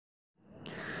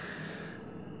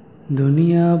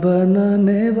दुनिया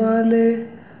बनाने वाले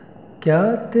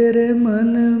क्या तेरे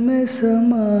मन में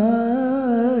समाई,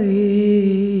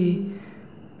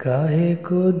 काहे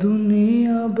को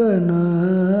दुनिया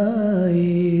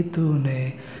बनाई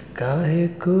तूने, काहे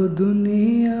को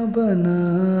दुनिया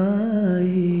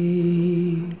बनाई।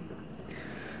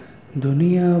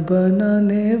 दुनिया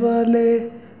बनाने वाले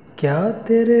क्या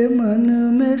तेरे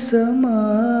मन में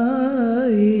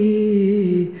समाई,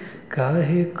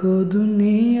 काहे को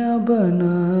दुनिया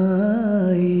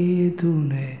बनाई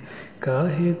तूने,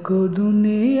 काहे को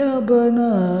दुनिया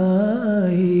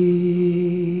बनाई।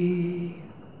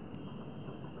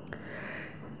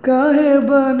 काहे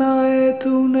बनाए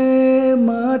तूने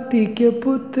माटी के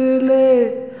पुतले,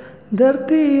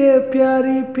 धरती ये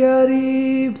प्यारी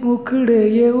प्यारी मुखड़े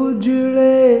ये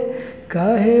उजड़े।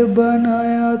 काहे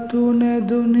बनाया तूने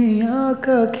दुनिया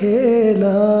का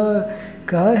खेला,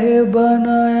 काहे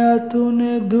बनाया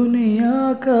तूने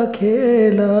दुनिया का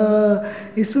खेला।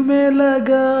 इसमें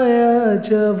लगाया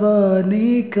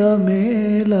जवानी का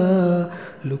मेला,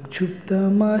 लुक छुप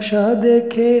तमाशा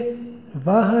देखे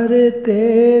बाहर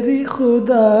तेरी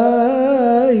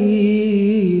खुदाई।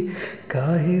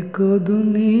 काहे को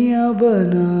दुनिया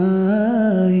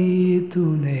बनाई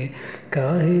तूने,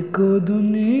 काहे को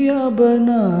दुनिया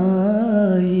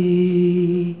बनाई।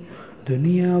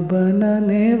 दुनिया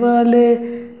बनाने वाले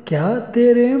क्या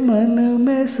तेरे मन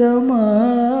में समाई,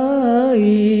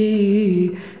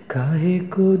 काहे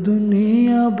को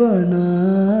दुनिया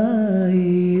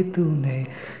बनाई तूने,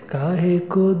 काहे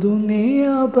को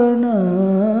दुनिया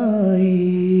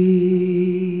बनाई।